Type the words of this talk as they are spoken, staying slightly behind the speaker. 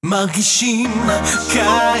מרגישים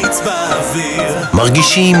קיץ באוויר.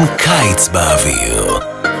 מרגישים קיץ באוויר.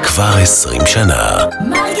 כבר 20 שנה.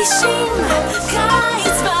 מרגישים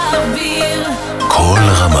קיץ באוויר. כל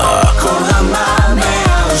רמה. כל רמה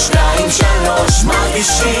 102.3.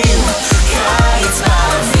 מרגישים קיץ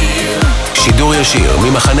באוויר. שידור ישיר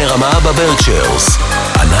ממחנה רמה בברקשיירס.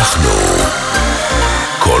 אנחנו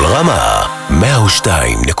כל רמה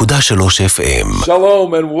 102.3 FM.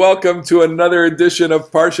 Shalom and welcome to another edition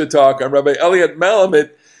of Parsha Talk. I'm Rabbi Elliot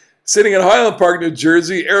Malamit, sitting in Highland Park, New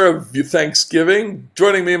Jersey, Erev Thanksgiving.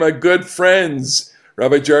 Joining me, my good friends,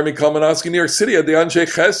 Rabbi Jeremy Kalmanowski, New York City, at the Anshe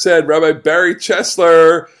Chesed, Rabbi Barry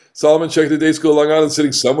Chesler, Solomon Sheikh the Day School, Long Island,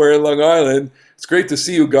 sitting somewhere in Long Island. It's great to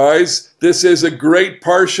see you guys. This is a great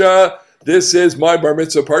Parsha. This is my Bar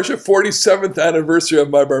Mitzvah Parsha, 47th anniversary of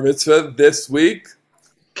my Bar Mitzvah this week.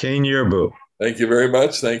 Kane Yerbu. Thank you very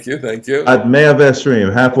much. Thank you. At Me'av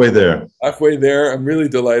Esrim, halfway there. Halfway there. I'm really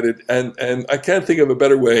delighted. And I can't think of a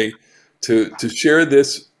better way to share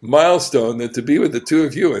this milestone than to be with the two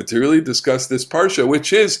of you and to really discuss this Parsha,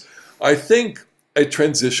 which is, I think, a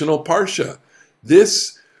transitional Parsha.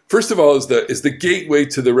 This, first of all, is the gateway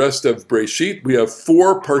to the rest of Breshit. We have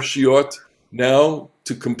 4 Parshiot now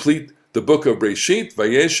to complete the book of Breshit,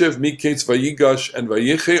 Vayeshev, Miketz, Vayigash, and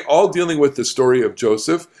Vayiche, all dealing with the story of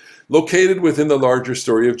Joseph, located within the larger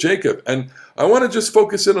story of Jacob. And I want to just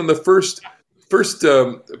focus in on the first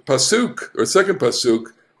pasuk, or second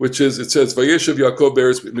pasuk, which is, it says, Vayeshev Yaakov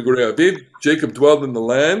be'eretz migurei aviv, Jacob dwelled in the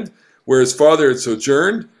land where his father had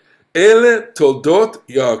sojourned. Ele toldot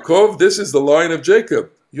Yaakov, this is the line of Jacob,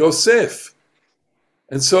 Yosef.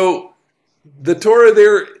 And so the Torah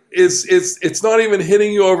there it's not even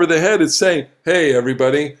hitting you over the head. It's saying, hey,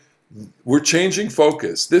 everybody, we're changing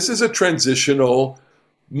focus. This is a transitional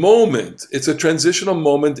moment. It's a transitional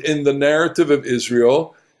moment in the narrative of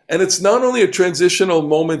Israel. And it's not only a transitional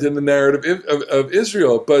moment in the narrative of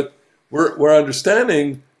Israel, but we're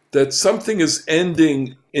understanding that something is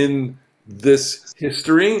ending in this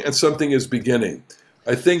history and something is beginning.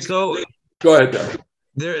 I think so. Go ahead, Darren.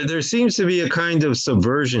 There seems to be a kind of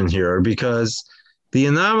subversion here, because the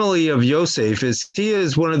anomaly of Yosef is he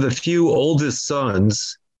is one of the few oldest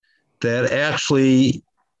sons that actually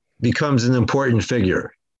becomes an important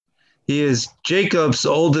figure. He is Jacob's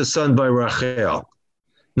oldest son by Rachel.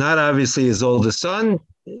 Not obviously his oldest son.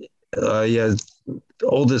 He has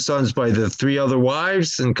oldest sons by the 3 other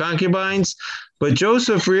wives and concubines. But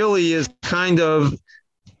Joseph really is kind of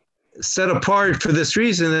set apart for this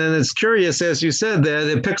reason. And it's curious, as you said, that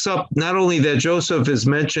it picks up not only that Joseph is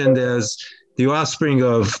mentioned as the offspring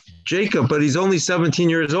of Jacob, but he's only 17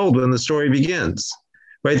 years old when the story begins.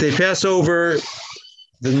 Right? They pass over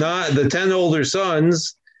the 10 older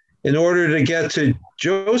sons in order to get to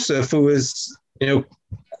Joseph, who is,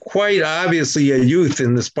 quite obviously a youth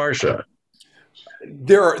in this parsha.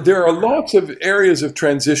 There are lots of areas of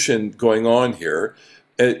transition going on here,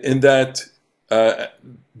 in that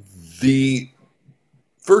the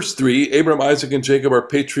first 3, Abraham, Isaac, and Jacob, are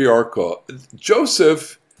patriarchal.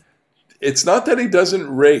 Joseph, it's not that he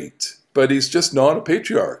doesn't rate, but he's just not a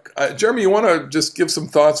patriarch. Jeremy, you want to just give some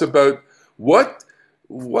thoughts about what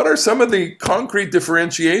are some of the concrete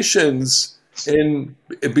differentiations in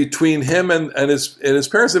between him and his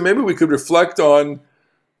parents, and maybe we could reflect on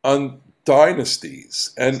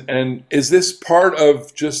dynasties, and is this part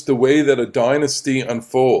of just the way that a dynasty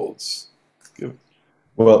unfolds?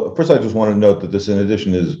 Well, first I just want to note that this, in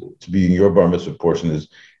addition to being your bar mitzvah portion, is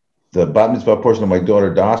the bat mitzvah portion of my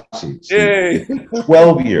daughter Dasi. Yay!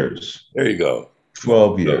 12 years. There you go.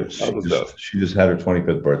 12 years. She just had her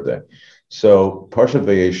 25th birthday. So, Parshat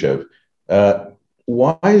Vayeshev.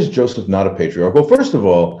 Why is Joseph not a patriarch? Well, first of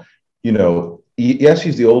all, yes,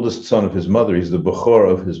 he's the oldest son of his mother. He's the Bechor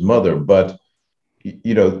of his mother. But,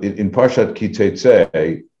 in Parshat Ki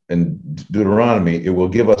Teitzei, in Deuteronomy, it will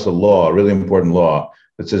give us a law, a really important law,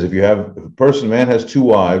 that says if a man has 2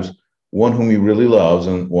 wives, one whom he really loves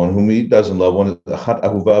and one whom he doesn't love, one is achat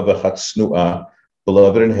ahuva v'achat snu'ah,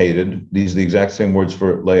 beloved and hated. These are the exact same words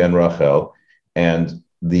for Leah and Rachel. And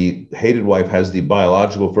the hated wife has the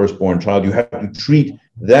biological firstborn child. You have to treat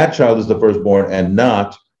that child as the firstborn and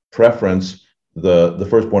not preference the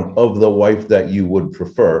firstborn of the wife that you would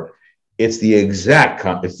prefer. It's the exact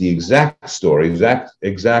story,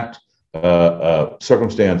 exact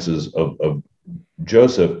circumstances of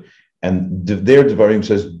Joseph. And their Devarim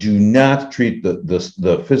says, do not treat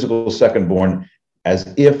the physical secondborn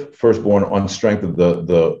as if firstborn on strength of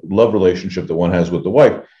the love relationship that one has with the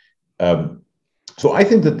wife. So I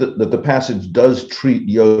think that the passage does treat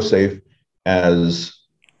Yosef as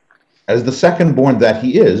the secondborn that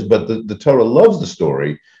he is, but the Torah loves the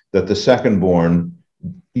story that the secondborn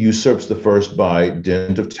usurps the first by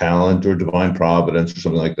dint of talent or divine providence or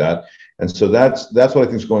something like that. And so that's what I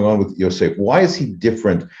think is going on with Yosef. Why is he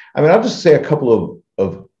different? I mean, I'll just say a couple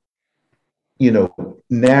of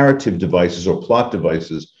narrative devices or plot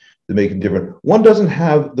devices that make it different. One doesn't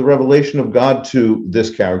have the revelation of God to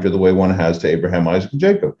this character the way one has to Abraham, Isaac, and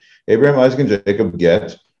Jacob. Abraham, Isaac, and Jacob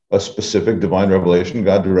get a specific divine revelation.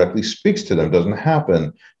 God directly speaks to them. It doesn't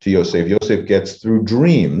happen to Yosef. Yosef gets through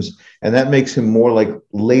dreams, and that makes him more like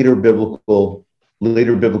later biblical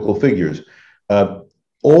figures.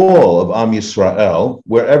 All of Am Yisrael,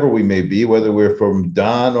 wherever we may be, whether we're from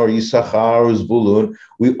Dan or Yisachar or Zvulun,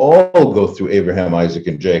 we all go through Abraham, Isaac,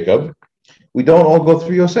 and Jacob. We don't all go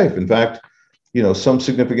through Yosef. In fact, some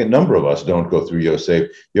significant number of us don't go through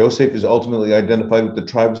Yosef. Yosef is ultimately identified with the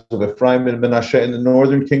tribes of Ephraim and Manasseh in the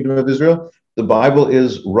northern kingdom of Israel. The Bible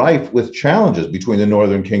is rife with challenges between the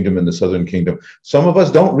northern kingdom and the southern kingdom. Some of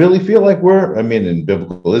us don't really feel like in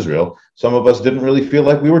biblical Israel, some of us didn't really feel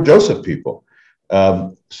like we were Joseph people.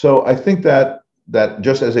 So I think that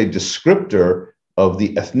just as a descriptor of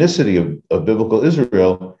the ethnicity of biblical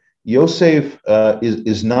Israel, Yosef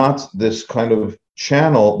is not this kind of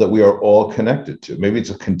channel that we are all connected to. Maybe it's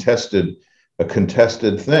a contested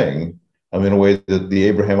thing, in a way that the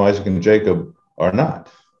Abraham, Isaac, and Jacob are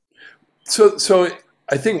not. So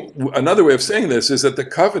I think another way of saying this is that the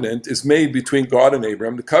covenant is made between God and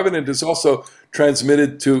Abraham. The covenant is also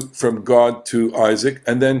transmitted from God to Isaac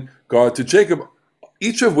and then God to Jacob,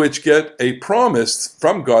 each of which get a promise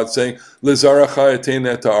from God saying, "Lizaracha etein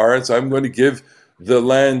et haaretz," I'm going to give the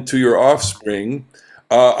land to your offspring.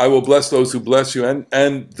 I will bless those who bless you,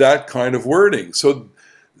 and that kind of wording. So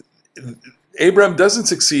Abraham doesn't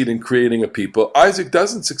succeed in creating a people. Isaac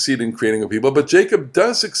doesn't succeed in creating a people, but Jacob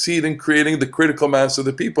does succeed in creating the critical mass of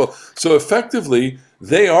the people. So effectively,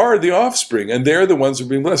 they are the offspring, and they're the ones who are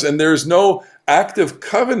being blessed. And there's no active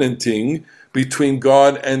covenanting between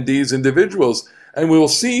God and these individuals. And we will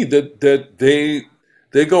see that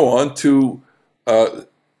they go on to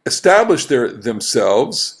establish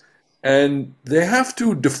themselves, and they have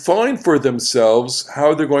to define for themselves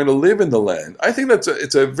how they're going to live in the land. I think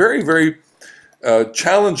it's a very, very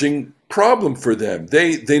challenging problem for them.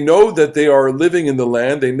 They know that they are living in the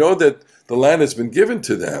land. They know that the land has been given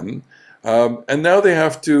to them, and now they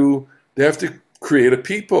have to create a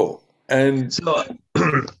people. And so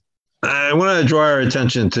I want to draw our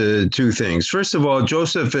attention to two things. First of all,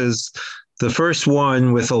 Joseph is the first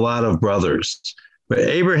one with a lot of brothers.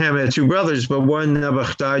 Abraham had two brothers, but one,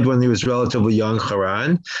 Nebuch, died when he was relatively young,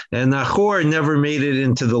 Haran, and Nahor never made it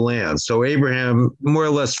into the land. So Abraham more or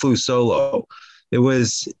less flew solo. It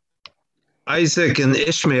was Isaac and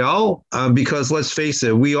Ishmael, because let's face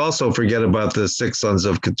it, we also forget about the 6 sons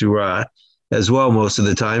of Keturah as well most of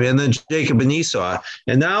the time, and then Jacob and Esau.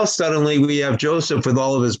 And now suddenly we have Joseph with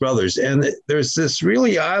all of his brothers. And there's this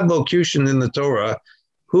really odd locution in the Torah,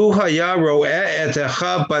 Hu haya ro'eh et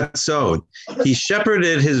echav batzon. He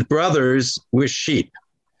shepherded his brothers with sheep.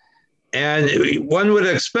 And one would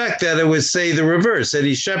expect that it would say the reverse, that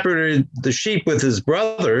he shepherded the sheep with his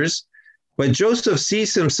brothers, but Joseph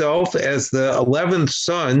sees himself as the 11th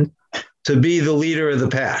son to be the leader of the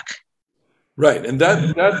pack. Right, and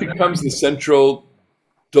that becomes the central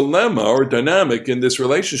dilemma or dynamic in this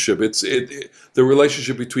relationship. It's the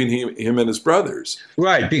relationship between him and his brothers.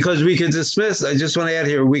 Right, because we can dismiss, I just want to add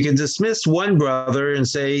here, we can dismiss one brother and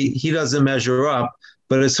say he doesn't measure up,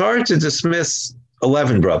 but it's hard to dismiss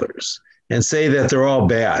 11 brothers and say that they're all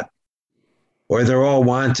bad or they're all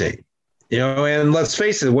wanting. And let's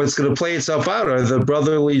face it, what's going to play itself out are the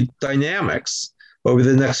brotherly dynamics over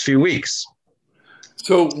the next few weeks.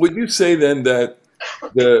 So would you say then that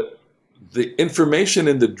the information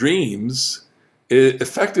in the dreams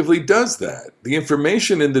effectively does that? The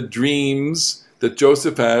information in the dreams that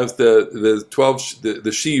Joseph has, the 12,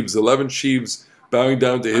 the sheaves, 11 sheaves bowing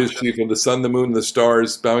down to his sheaf, and the sun, the moon, and the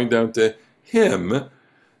stars bowing down to him.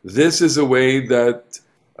 This is a way that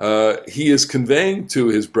he is conveying to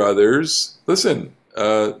his brothers, listen,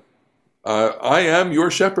 I am your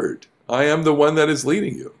shepherd. I am the one that is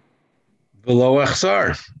leading you. Below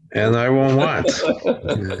Achsar, and I won't want.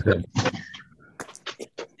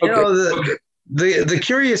 The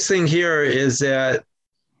curious thing here is that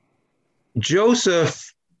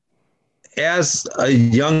Joseph, as a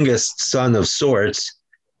youngest son of sorts,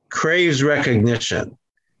 craves recognition.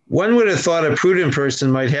 One would have thought a prudent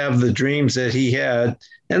person might have the dreams that he had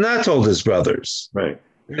and not told his brothers. Right.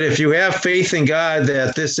 But if you have faith in God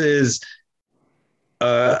that this is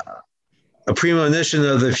a premonition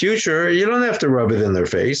of the future, you don't have to rub it in their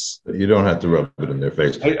face. You don't have to rub it in their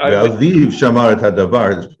face. His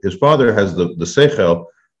father has the seichel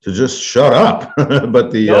to just shut up.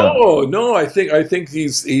 But the No. I think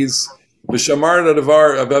he's B'Shamar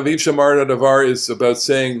Davar Aviv Shamar Davar is about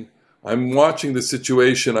saying, I'm watching the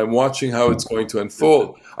situation. I'm watching how it's going to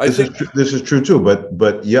unfold. This is true too. But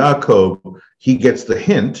Yaakov, he gets the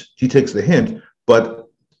hint. He takes the hint, but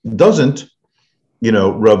doesn't,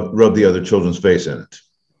 rub the other children's face in it.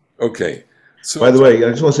 Okay. So, by the way,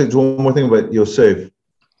 I just want to say one more thing about Yosef.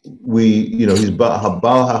 He's Baal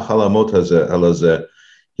HaChalamot Hazeh.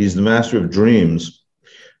 He's the master of dreams.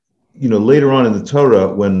 Later on in the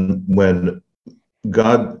Torah, when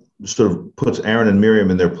God sort of puts Aaron and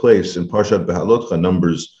Miriam in their place in Parshat Behalotcha,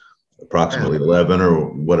 Numbers approximately 11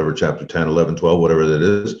 or whatever, chapter 10, 11, 12, whatever that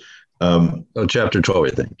is. Chapter 12, I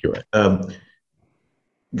think. You're right.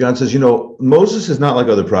 God says, Moses is not like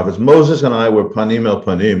other prophets. Moses and I were panim el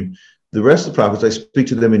panim. The rest of the prophets, I speak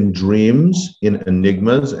to them in dreams, in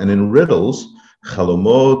enigmas, and in riddles,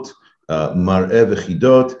 chalomot, mar'eh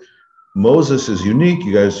v'chidot. Moses is unique.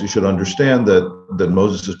 You should understand that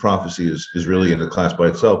Moses' prophecy is really in a class by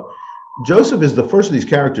itself. Joseph is the first of these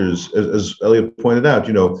characters, as Elliot pointed out.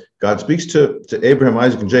 God speaks to Abraham,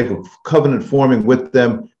 Isaac, and Jacob, covenant forming with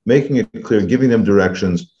them, making it clear, giving them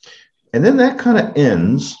directions. And then that kind of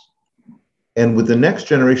ends. And with the next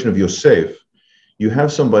generation of Yosef, you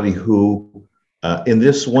have somebody who, in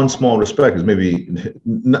this one small respect, is maybe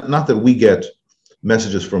not that we get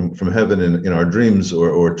messages from heaven in our dreams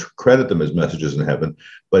or to credit them as messages in heaven,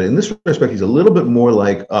 but in this respect, he's a little bit more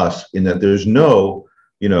like us in that there's no,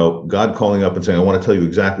 God calling up and saying, I want to tell you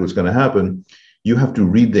exactly what's going to happen. You have to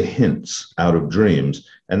read the hints out of dreams.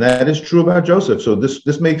 And that is true about Joseph. So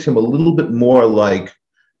this makes him a little bit more like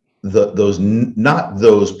not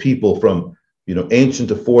those people from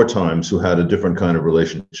ancient afore times who had a different kind of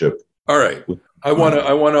relationship. All right, I want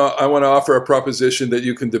to offer a proposition that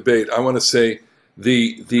you can debate. I want to say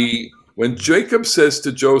when Jacob says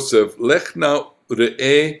to Joseph, "Lech na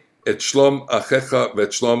re'eh et shlom achecha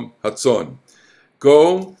ve'et shlom hatzon,"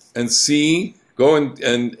 go and see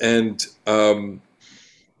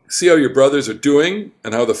how your brothers are doing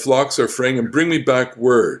and how the flocks are fraying, and bring me back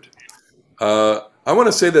word. I want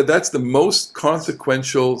to say that that's the most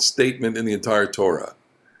consequential statement in the entire Torah.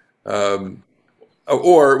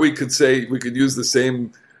 Or we could use the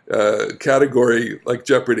same category like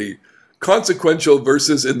Jeopardy. Consequential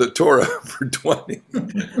verses in the Torah for 20.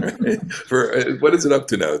 Right? For what is it up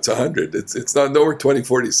to now? It's 100. It's not nowhere 20,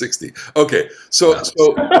 40, 60. Okay, so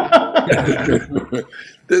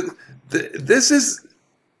this is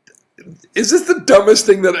this the dumbest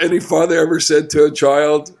thing that any father ever said to a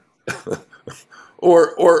child?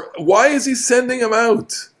 Or why is he sending him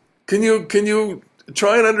out? Can you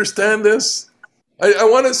try and understand this? I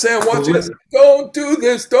want to say, I'm watching this. Don't do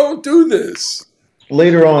this. Don't do this.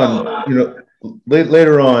 Later on,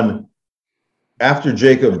 after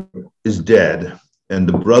Jacob is dead, and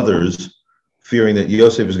the brothers, fearing that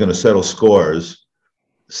Yosef is going to settle scores,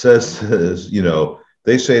 says,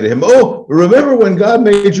 they say to him, "Oh, remember when God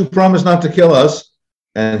made you promise not to kill us?"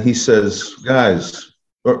 And he says, "Guys,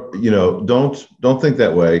 don't think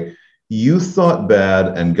that way. You thought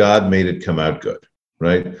bad, and God made it come out good,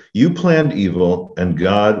 right? You planned evil, and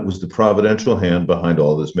God was the providential hand behind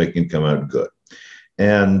all this, making it come out good."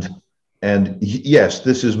 And yes,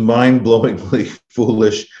 this is mind-blowingly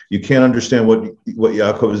foolish. You can't understand what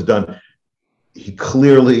Yaakov has done. He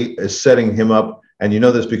clearly is setting him up, and you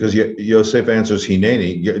know this because Yosef answers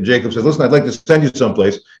Hineni. Jacob says, "Listen, I'd like to send you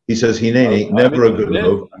someplace." He says Hineni, never a good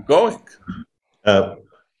move. I'm going.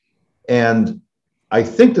 And I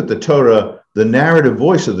think that the Torah, the narrative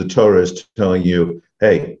voice of the Torah, is telling you,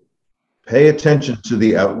 hey, pay attention to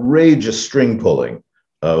the outrageous string pulling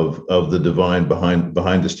of the divine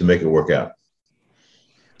behind this to make it work out.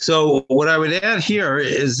 So what I would add here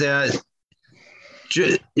is that,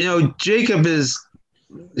 Jacob is,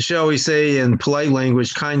 shall we say, in polite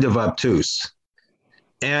language, kind of obtuse.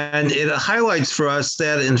 And it highlights for us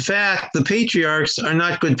that, in fact, the patriarchs are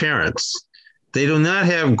not good parents. They do not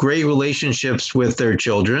have great relationships with their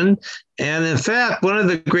children. And in fact, one of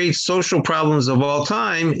the great social problems of all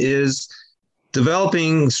time is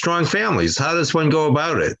developing strong families. How does one go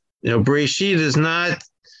about it? Bereshit is not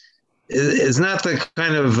the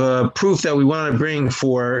kind of proof that we want to bring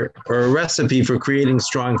for, or a recipe for creating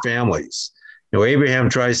strong families. Abraham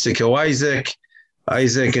tries to kill Isaac.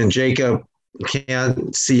 Isaac and Jacob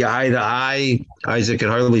can't see eye to eye. Isaac can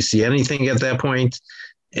hardly see anything at that point.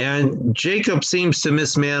 And Jacob seems to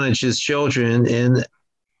mismanage his children and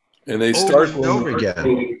they start over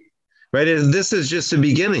again. Right? And this is just the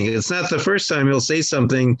beginning. It's not the first time he'll say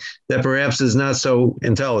something that perhaps is not so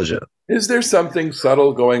intelligent. Is there something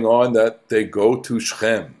subtle going on that they go to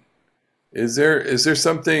Shechem? Is there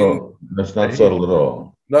something Oh, that's not subtle at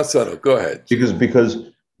all. not subtle? Go ahead.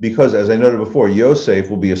 Because as I noted before, Yosef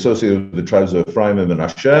will be associated with the tribes of Ephraim and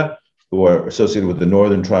Manasseh, who are associated with the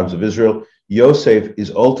northern tribes of Israel. Yosef is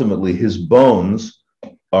ultimately, his bones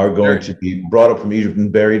are going to be brought up from Egypt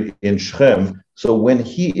and buried in Shechem. So when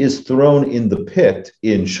he is thrown in the pit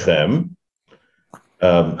in Shechem,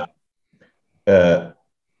 or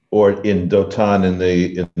in Dotan in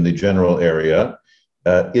the general area,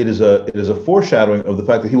 it is a foreshadowing of the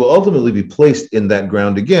fact that he will ultimately be placed in that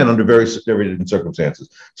ground again under very different circumstances.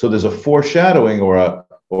 So there's a foreshadowing or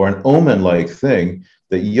an omen-like thing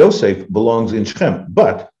that Yosef belongs in Shechem.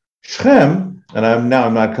 But Shechem, and I'm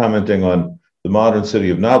not commenting on the modern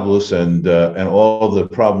city of Nablus and all the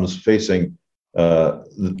problems facing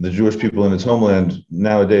the Jewish people in its homeland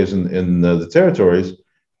nowadays in the territories.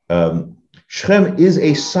 Shechem is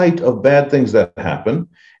a site of bad things that happen.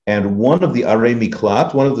 And one of the Arei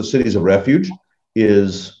Miklat, one of the cities of refuge,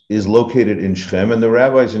 is located in Shechem. And the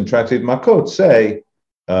rabbis in Tractate Makot say,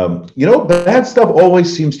 bad stuff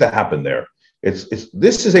always seems to happen there.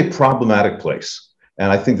 This is a problematic place.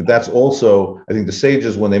 And I think that's also, I think the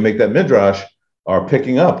sages, when they make that midrash, are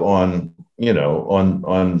picking up on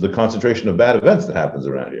the concentration of bad events that happens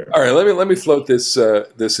around here. All right, let me float this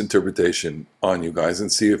interpretation on you guys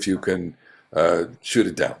and see if you can shoot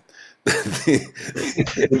it down.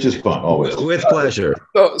 Which is fun, always. With pleasure.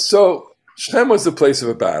 So Shechem was the place of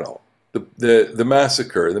a battle. The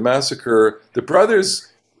massacre, the brothers.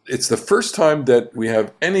 It's the first time that we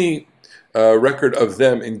have any record of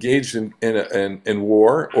them engaged in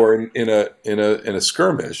war or in a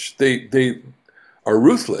skirmish. They are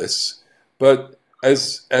ruthless, but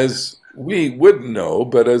as we wouldn't know,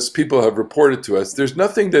 but as people have reported to us, there's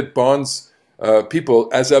nothing that bonds people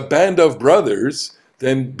as a band of brothers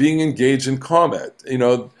than being engaged in combat.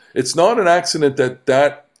 It's not an accident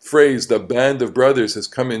that phrase, the band of brothers, has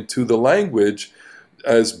come into the language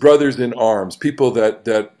as brothers in arms, people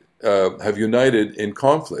that have united in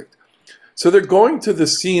conflict. So they're going to the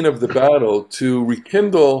scene of the battle to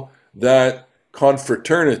rekindle that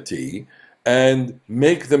confraternity and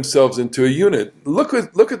make themselves into a unit. Look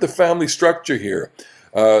at the family structure here.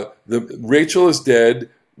 Rachel is dead.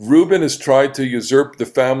 Reuben has tried to usurp the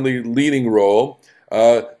family leading role.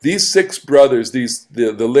 These six brothers,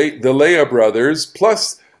 the Leah brothers,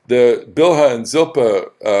 plus the Bilhah and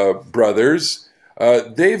Zilpah brothers,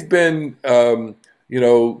 they've been kind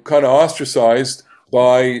of ostracized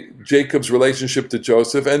by Jacob's relationship to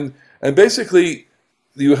Joseph, and basically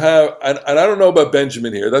you have, and I don't know about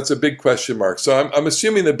Benjamin here. That's a big question mark. So I'm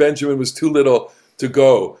assuming that Benjamin was too little to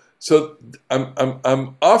go. So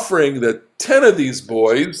I'm offering that 10 of these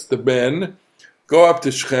boys, the men, go up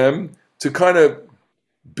to Shechem to kind of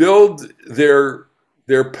build their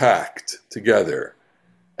pact together.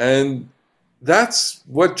 And that's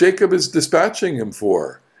what Jacob is dispatching him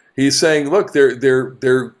for. He's saying, look,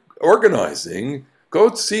 they're organizing.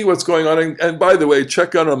 Go see what's going on. And by the way,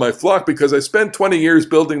 check out on my flock, because I spent 20 years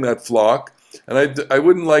building that flock, and I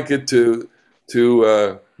wouldn't like it to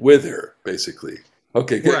wither, basically.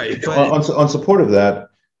 Okay, good. Right. On support of that,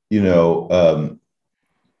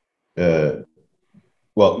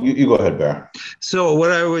 well, you go ahead, Bear. So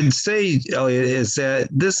what I would say, Elliot, is that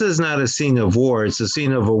this is not a scene of war. It's a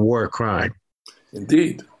scene of a war crime.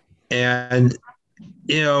 Indeed. And,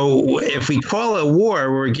 if we call it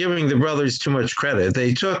war, we're giving the brothers too much credit.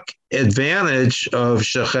 They took advantage of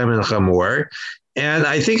Shechem and Hamor. And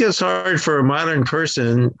I think it's hard for a modern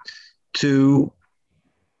person to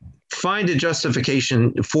find a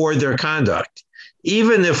justification for their conduct.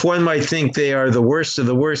 Even if one might think they are the worst of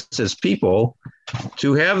the worstest people,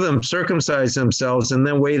 to have them circumcise themselves and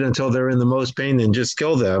then wait until they're in the most pain and just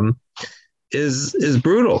kill them is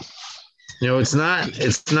brutal. It's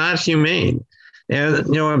not humane.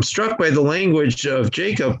 And, I'm struck by the language of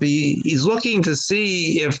Jacob. He's looking to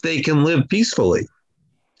see if they can live peacefully.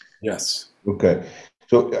 Yes. Okay.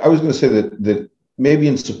 So I was going to say that maybe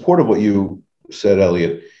in support of what you said,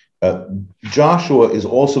 Elliot, Joshua is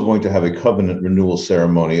also going to have a covenant renewal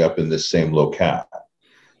ceremony up in this same locale.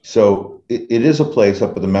 So it is a place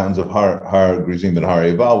up at the mountains of Har Gerizim and Har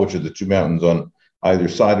Ebal, which are the two mountains on either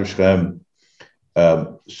side of Shechem.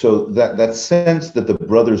 So that sense that the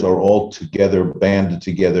brothers are all together, banded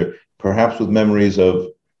together, perhaps with memories of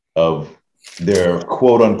their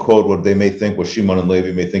quote unquote what they may think, what Shimon and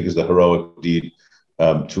Levi may think is the heroic deed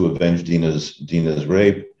to avenge Dinah's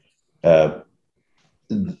rape.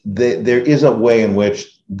 There is a way in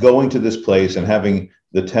which going to this place and having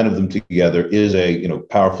the 10 of them together is a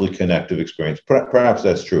powerfully connective experience. Perhaps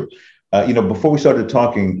that's true. Before we started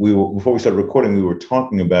recording, we were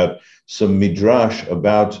talking about some midrash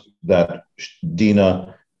about that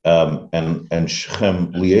Dinah and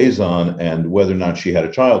Shechem liaison and whether or not she had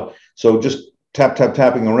a child. So just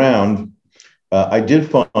tapping around, I did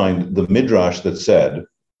find the midrash that said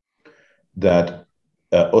that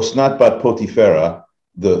Osnat bat Potiphera,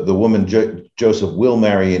 the woman Joseph will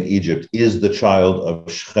marry in Egypt, is the child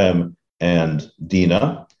of Shechem and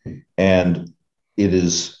Dinah, and it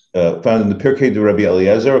is found in the Pirkei de Rabbi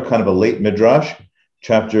Eliezer, a kind of a late midrash,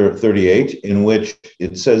 chapter 38, in which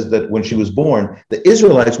it says that when she was born, the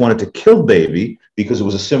Israelites wanted to kill baby because it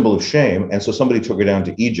was a symbol of shame, and so somebody took her down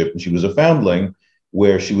to Egypt, and she was a foundling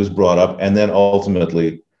where she was brought up, and then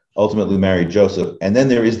ultimately married Joseph. And then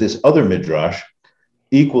there is this other midrash,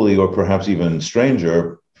 equally or perhaps even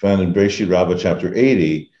stranger, found in Bereshit Rabbah chapter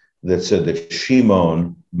 80, that said that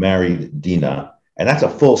Shimon married Dinah, and that's a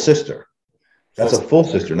full sister. That's a full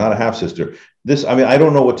sister, not a half sister. I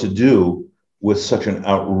don't know what to do with such an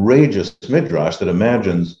outrageous midrash that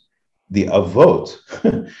imagines the avot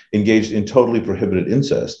engaged in totally prohibited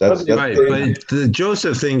incest. That's right. But the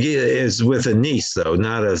Joseph thing is with a niece, though,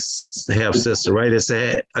 not a half sister, right? It's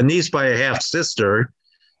a niece by a half sister.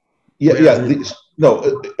 Yeah.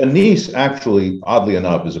 A niece actually, oddly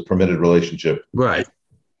enough, is a permitted relationship, right?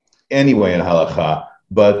 Anyway, in halakha,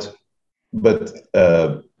 but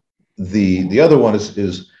the other one is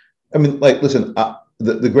listen,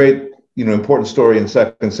 the great important story in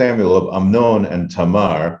 2 Samuel of Amnon and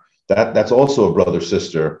Tamar. That's also a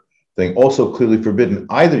brother-sister thing, also clearly forbidden.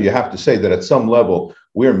 Either you have to say that at some level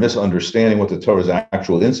we're misunderstanding what the Torah's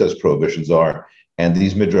actual incest prohibitions are, and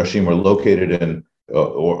these midrashim are located in,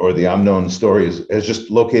 or the Amnon story is just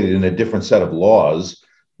located in a different set of laws.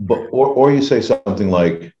 But or you say something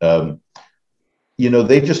like,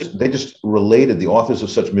 they just related, the authors of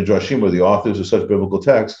such midrashim or the authors of such biblical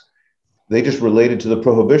texts, they just related to the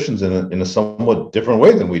prohibitions in a somewhat different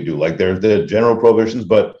way than we do. Like they're general prohibitions,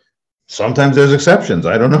 but sometimes there's exceptions.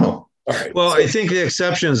 I don't know. Well, I think the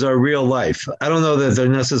exceptions are real life. I don't know that they're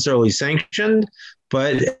necessarily sanctioned,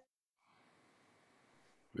 but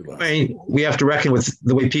we have to reckon with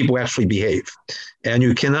the way people actually behave. And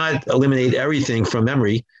you cannot eliminate everything from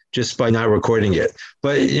memory just by not recording it.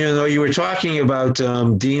 But, you were talking about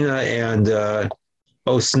Dinah and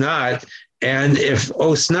Osnat, and if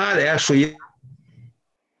Osnat actually...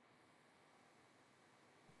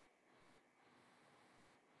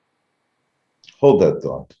 Hold that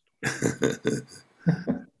thought.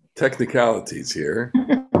 Technicalities here.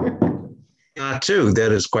 Not too.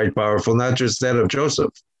 That is quite powerful, not just that of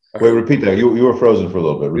Joseph. Wait, repeat that. You were frozen for a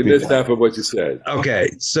little bit. We missed half of what you said. Okay,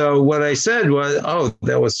 so what I said was,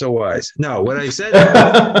 that was so wise. No, what I said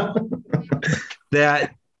was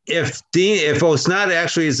that if Osnat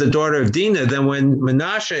actually is the daughter of Dinah, then when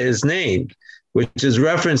Menashe is named, which is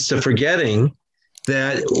reference to forgetting,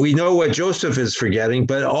 that we know what Joseph is forgetting,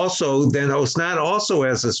 but also then Osnat also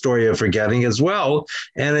has a story of forgetting as well,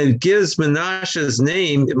 and it gives Menashe's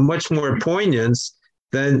name much more poignance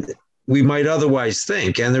than we might otherwise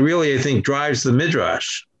think, and it really, I think, drives the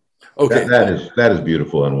midrash. Okay, that is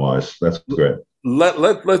beautiful and wise. That's great.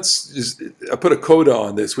 Let's just put a coda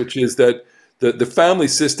on this, which is that the family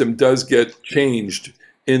system does get changed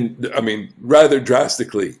rather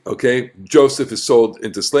drastically. Okay, Joseph is sold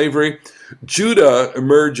into slavery. Judah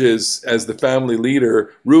emerges as the family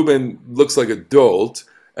leader. Reuben looks like a dolt.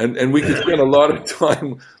 And we could spend a lot of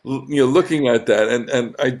time, looking at that,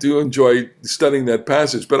 and I do enjoy studying that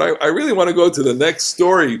passage. But I really want to go to the next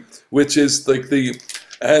story, which is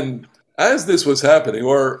and as this was happening,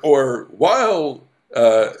 or while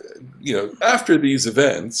after these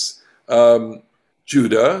events,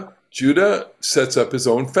 Judah sets up his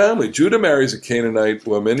own family. Judah marries a Canaanite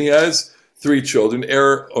woman. He has 3 children: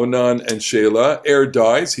 Onan, and Shelah.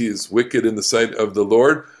 Dies. He is wicked in the sight of the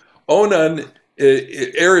Lord.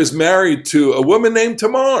 Is married to a woman named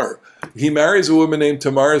Tamar. He marries a woman named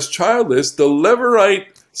Tamar, is childless. The Levirate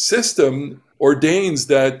system ordains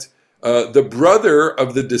that the brother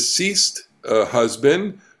of the deceased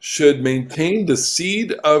husband should maintain the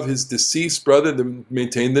seed of his deceased brother, to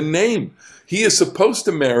maintain the name. He is supposed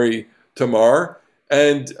to marry Tamar,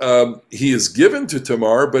 and he is given to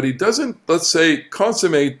Tamar, but he doesn't, let's say,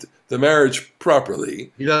 consummate the marriage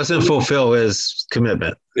properly. He doesn't fulfill his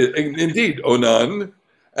commitment. Indeed, Onan,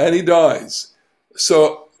 and he dies.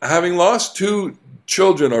 So, having lost 2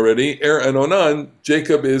 children already, and Onan,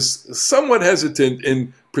 Jacob is somewhat hesitant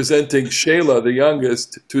in presenting Shelah, the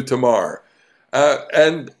youngest, to Tamar.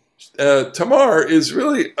 And Tamar is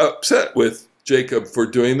really upset with Jacob for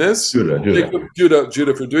doing this.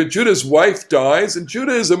 Judah for doing it. Judah's wife dies, and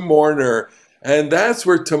Judah is a mourner. And that's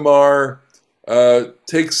where Tamar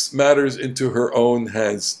takes matters into her own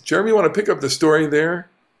hands. Jeremy, you want to pick up the story there?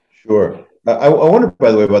 Sure. I wonder,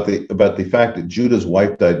 by the way, about the fact that Judah's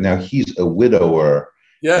wife died. Now he's a widower,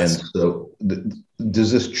 and Yes. so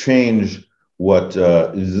does this change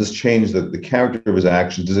does this change the character of his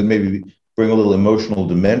actions? Does it maybe bring a little emotional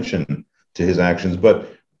dimension to his actions?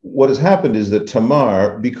 But what has happened is that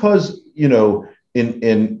Tamar, because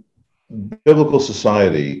in biblical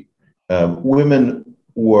society, women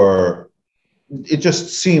were it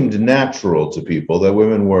just seemed natural to people that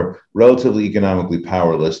women were relatively economically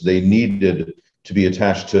powerless. They needed to be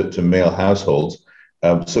attached to male households.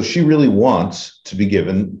 So she really wants to be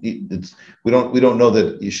given. We don't know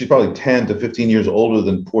that she's probably 10 to 15 years older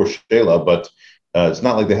than poor Sheila, but it's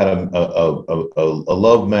not like they had a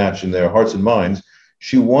love match in their hearts and minds.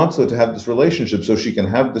 She wants her to have this relationship so she can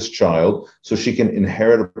have this child, so she can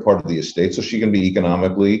inherit a part of the estate, so she can be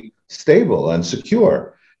economically stable and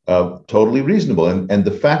secure. Totally reasonable. And the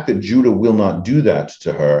fact that Judah will not do that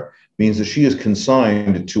to her means that she is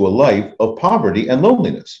consigned to a life of poverty and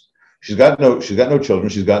loneliness. She's got no children.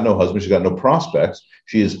 She's got no husband. She's got no prospects.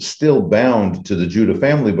 She is still bound to the Judah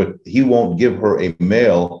family, but he won't give her a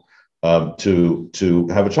male to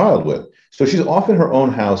have a child with. So she's off in her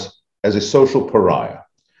own house as a social pariah.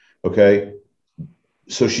 Okay.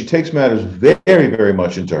 So she takes matters very, very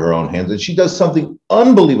much into her own hands, and she does something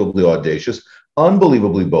unbelievably audacious,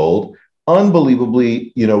 unbelievably bold,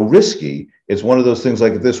 unbelievably, risky. It's one of those things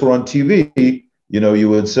like if this were on TV, you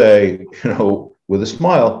would say, with a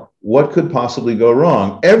smile, what could possibly go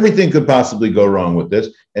wrong? Everything could possibly go wrong with this,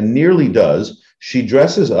 and nearly does. She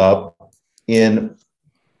dresses up in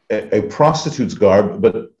a prostitute's garb,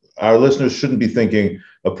 but our listeners shouldn't be thinking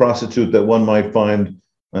a prostitute that one might find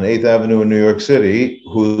on 8th Avenue in New York City,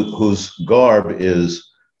 whose garb is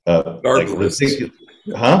Garbless.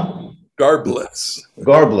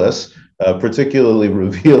 Garbless, particularly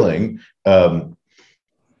revealing. No,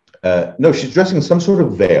 she's dressing in some sort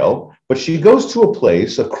of veil, but she goes to a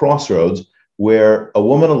place, a crossroads, where a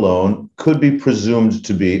woman alone could be presumed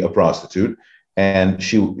to be a prostitute, and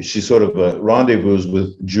she sort of rendezvous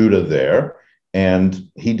with Judah there, and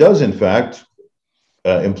he does in fact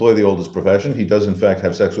employ the oldest profession. He does in fact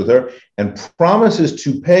have sex with her and promises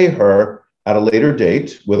to pay her at a later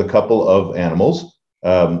date with a couple of animals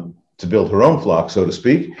to build her own flock, so to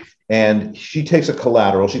speak. And she takes a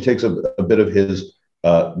collateral. She takes a bit of his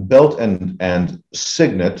belt and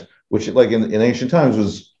signet, which, like in ancient times,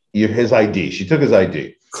 was his ID. She took his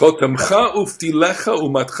ID. Your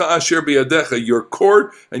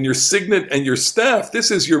cord and your signet and your staff. This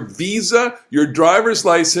is your visa, your driver's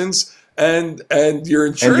license, and your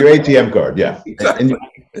insurance. And your ATM card, yeah. Exactly.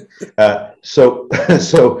 So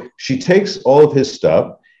she takes all of his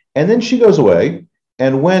stuff, and then she goes away.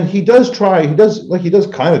 And when he does kind of do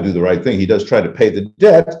the right thing. He does try to pay the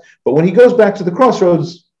debt, but when he goes back to the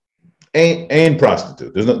crossroads, ain't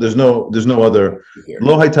prostitute. There's no other.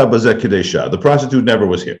 Lo hayta bazeh kedesha. The prostitute never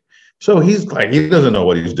was here. So he's like, he doesn't know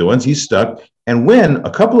what he's doing. He's stuck. And when a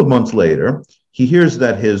couple of months later, he hears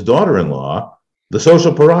that his daughter-in-law, the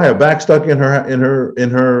social pariah, back stuck in her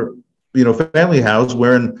family house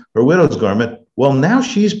wearing her widow's garment. Well, now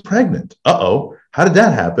she's pregnant. Uh-oh. How did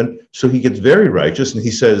that happen? So he gets very righteous, and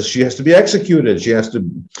he says she has to be executed. She has to,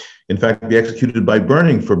 in fact, be executed by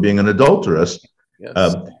burning for being an adulteress.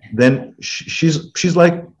 Yes. Then she's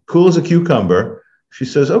like cool as a cucumber. She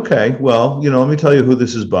says, okay, well, let me tell you who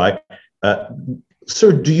this is by.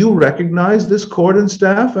 Sir, do you recognize this cord and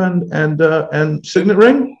staff and signet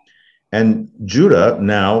ring? And Judah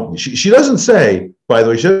now, she doesn't say, by the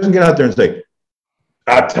way, she doesn't get out there and say,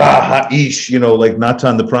 Ata ha'ish, like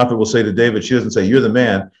Natan the prophet will say to David. She doesn't say, you're the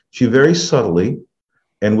man. She very subtly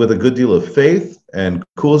and with a good deal of faith and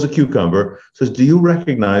cool as a cucumber says, do you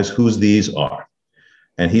recognize whose these are?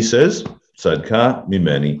 And he says, Tzadka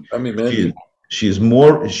mimeni. She is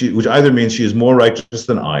more, which either means she is more righteous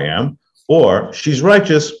than I am, or she's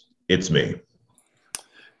righteous, it's me.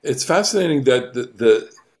 It's fascinating that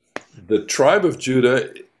the tribe of Judah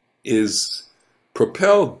is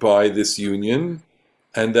propelled by this union,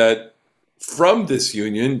 and that from this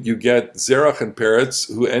union you get Zerach and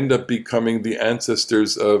Peretz, who end up becoming the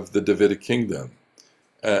ancestors of the Davidic kingdom.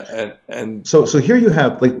 So here you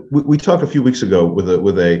have, like we talked a few weeks ago with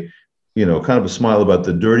a kind of a smile about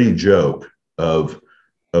the dirty joke of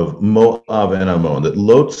Moab and Ammon, that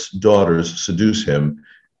Lot's daughters seduce him,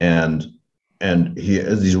 and he,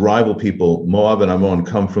 as these rival people, Moab and Ammon,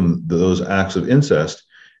 come from those acts of incest.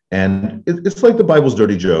 And it's like the Bible's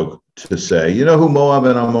dirty joke to say, you know who Moab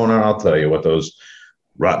and Ammon are? I'll tell you what those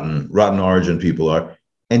rotten origin people are.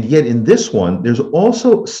 And yet in this one, there's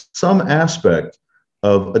also some aspect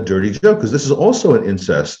of a dirty joke, because this is also an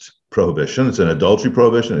incest prohibition. It's an adultery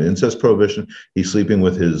prohibition, an incest prohibition. He's sleeping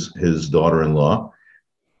with his daughter-in-law.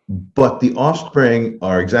 But the offspring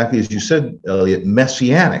are exactly as you said, Elliot,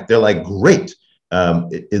 messianic. They're like, great.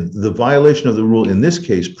 The violation of the rule in this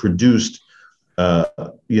case produced,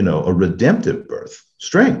 a redemptive birth.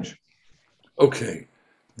 Strange. Okay.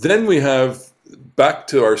 Then we have, back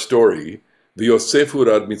to our story, V'yosefu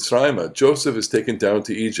ad Mitzrayma. Joseph is taken down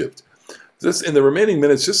to Egypt. In the remaining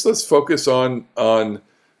minutes, just let's focus on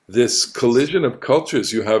this collision of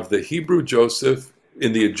cultures. You have the Hebrew Joseph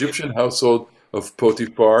in the Egyptian household of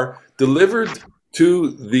Potiphar, delivered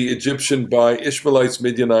to the Egyptian by Ishmaelites,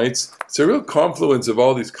 Midianites. It's a real confluence of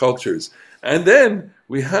all these cultures. And then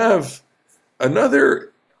we have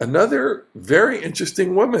another very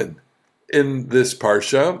interesting woman in this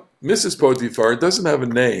parsha, Mrs. Potiphar. Doesn't have a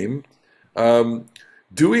name.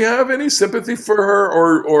 Do we have any sympathy for her,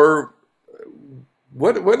 or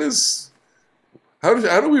what is? How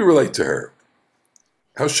do we relate to her?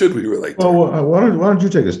 How should we relate to her? Well, why don't you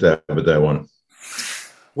take a stab at that one?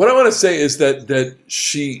 What I want to say is that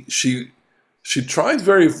she tries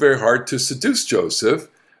very, very hard to seduce Joseph,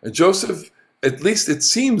 and Joseph, at least it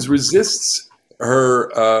seems, resists her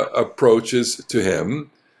approaches to him.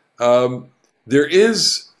 There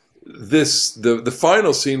is the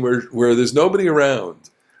final scene where there's nobody around,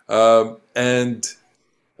 and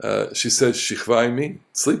she says, "Shichvai mi,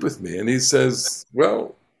 sleep with me," and he says,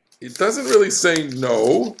 well, it doesn't really say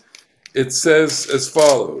no. It says as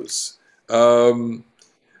follows.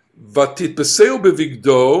 Vatitpeseu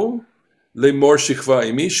bevigdo lemor shichva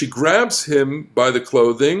imi. She grabs him by the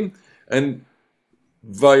clothing, and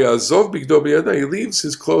vayazov bigdo biyada. He leaves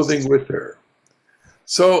his clothing with her.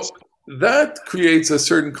 So that creates a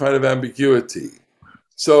certain kind of ambiguity.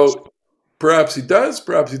 So perhaps he does,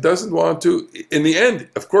 perhaps he doesn't want to. In the end,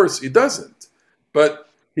 of course, he doesn't. But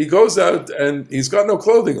he goes out and he's got no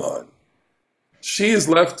clothing on. She is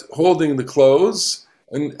left holding the clothes.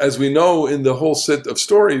 And as we know in the whole set of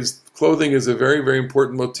stories, clothing is a very, very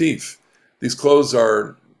important motif. These clothes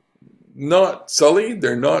are not sullied,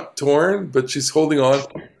 they're not torn, but she's holding on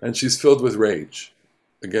and she's filled with rage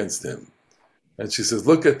against him. And she says,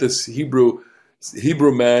 look at this Hebrew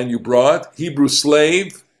man you brought, Hebrew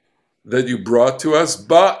slave that you brought to us.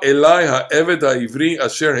 Ba elai ha'eved ha'ivri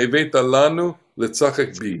asher heveta lanu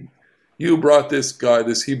letzachek bi. You brought this guy,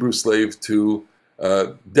 this Hebrew slave, to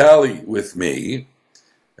dally with me.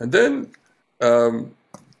 And then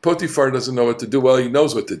Potiphar doesn't know what to do. Well, he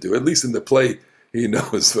knows what to do. At least in the play, he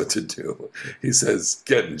knows what to do. He says,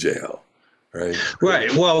 get in jail, right?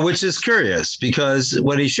 Right. Well, which is curious, because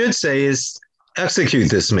what he should say is execute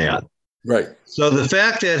this man. Right. So the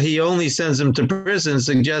fact that he only sends him to prison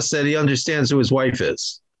suggests that he understands who his wife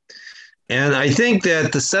is. And I think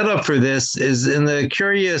that the setup for this is in the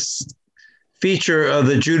curious feature of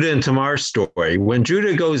the Judah and Tamar story. When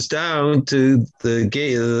Judah goes down to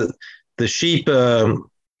the sheep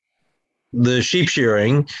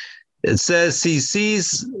shearing, it says he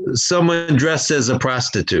sees someone dressed as a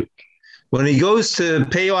prostitute. When he goes to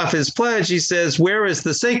pay off his pledge, he says, where is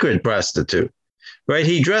the sacred prostitute? Right?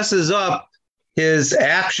 He dresses up his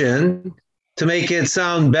action to make it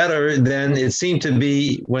sound better than it seemed to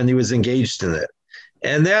be when he was engaged in it.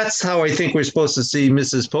 And that's how I think we're supposed to see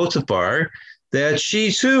Mrs. Potiphar, that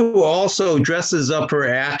she too also dresses up her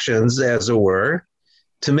actions, as it were,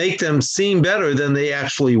 to make them seem better than they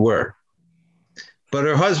actually were. But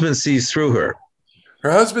her husband sees through her.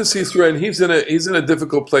 Her husband sees through her, and he's in a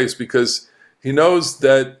difficult place because he knows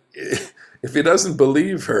that if he doesn't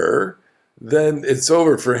believe her, then it's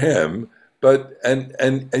over for him. But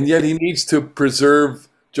and yet he needs to preserve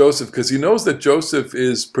Joseph because he knows that Joseph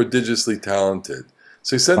is prodigiously talented.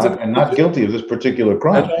 So he sends him, and not guilty of this particular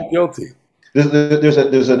crime. Not guilty.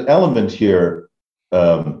 There's an element here.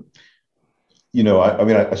 I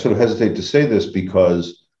sort of hesitate to say this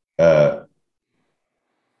because,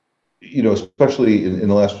 especially in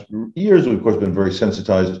the last years, we've of course been very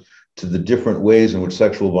sensitized to the different ways in which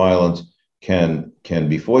sexual violence can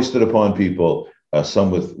be foisted upon people. Some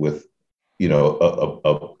with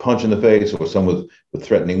a punch in the face, or some with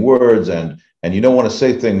threatening words, and you don't want to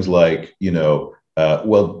say things like,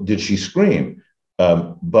 well, did she scream?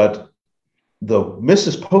 But the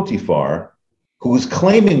Mrs. Potiphar, who is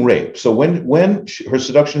claiming rape. So when her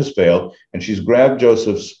seduction has failed and she's grabbed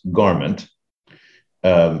Joseph's garment,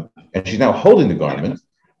 and she's now holding the garment,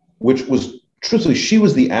 which was truthfully, she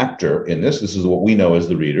was the actor in this. This is what we know as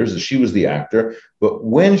the readers, that she was the actor. But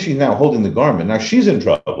when she's now holding the garment, now she's in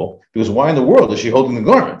trouble because why in the world is she holding the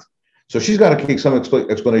garment? So she's got to take some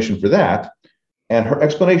explanation for that. And her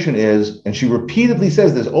explanation is, and she repeatedly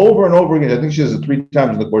says this over and over again, I think she says it 3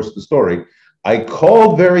 times in the course of the story, I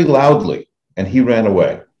called very loudly and he ran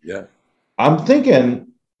away. Yeah. I'm thinking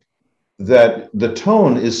that the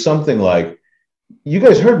tone is something like, you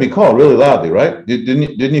guys heard me call really loudly, right?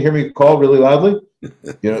 Didn't you hear me call really loudly?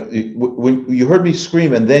 When you heard me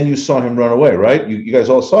scream and then you saw him run away, right? You guys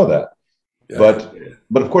all saw that. Yeah.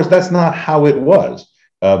 But of course, that's not how it was.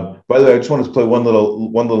 By the way, I just wanted to play one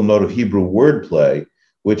little note of Hebrew wordplay,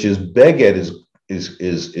 which is beged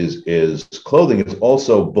is clothing. It's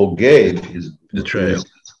also boged is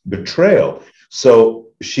betrayal. So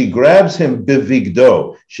she grabs him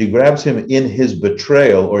bivigdo. She grabs him in his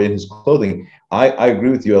betrayal or in his clothing. I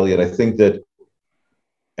agree with you, Elliot. I think that,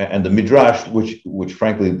 and the Midrash, which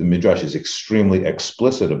frankly, the Midrash is extremely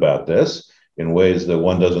explicit about this in ways that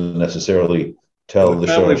one doesn't necessarily tell the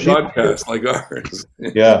family Shorashim. podcast like ours.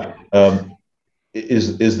 Yeah,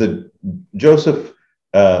 is that Joseph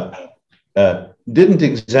didn't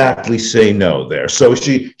exactly say no there. So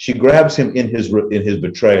she grabs him in his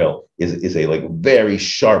betrayal is a like very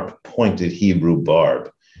sharp pointed Hebrew barb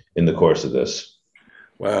in the course of this.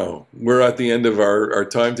 Wow, we're at the end of our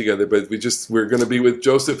time together, but we're going to be with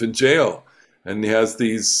Joseph in jail, and he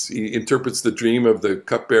interprets the dream of the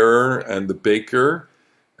cupbearer and the baker,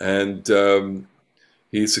 and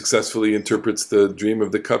he successfully interprets the dream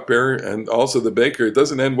of the cupbearer and also the baker. It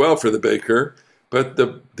doesn't end well for the baker, but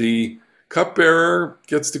the cupbearer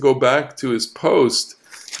gets to go back to his post,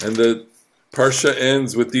 and the parsha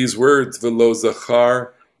ends with these words: "V'lo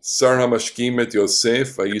zachar sar hamashkim et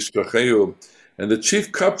Yosef vayishkacheu." And the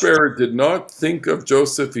chief cupbearer did not think of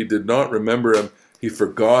Joseph. He did not remember him. He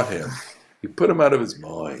forgot him. He put him out of his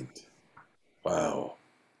mind. Wow.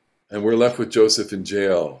 And we're left with Joseph in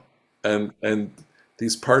jail. And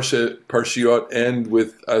these parshiot end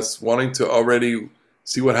with us wanting to already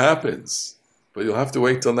see what happens. But you'll have to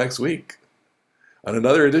wait till next week on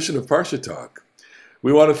another edition of Parsha Talk.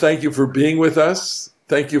 We want to thank you for being with us.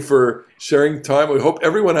 Thank you for sharing time. We hope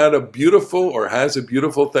everyone had a beautiful or has a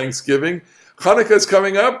beautiful Thanksgiving. Hanukkah is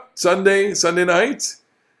coming up Sunday night.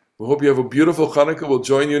 We hope you have a beautiful Hanukkah. We'll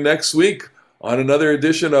join you next week on another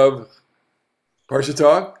edition of Parsha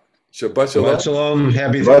Talk. Shabbat Shalom. Shabbat Shalom.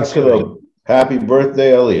 Shabbat Shalom. Happy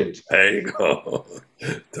birthday, Elliot. There you go.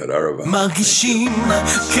 תודה רבה. מרגישים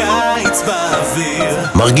קיץ באוויר.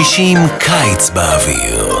 מרגישים קיץ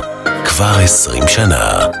באוויר. כבר 20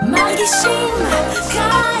 שנה. מרגישים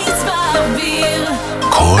קיץ באוויר.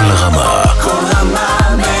 כל רמה. כל רמה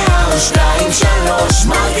 102.3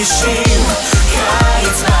 מרגישים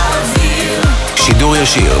קיץ באוויר. שידור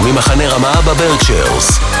ישיר ממחנה רמה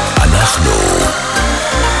בברקשיירס. אנחנו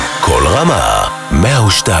כל רמה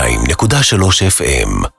 102.3 FM.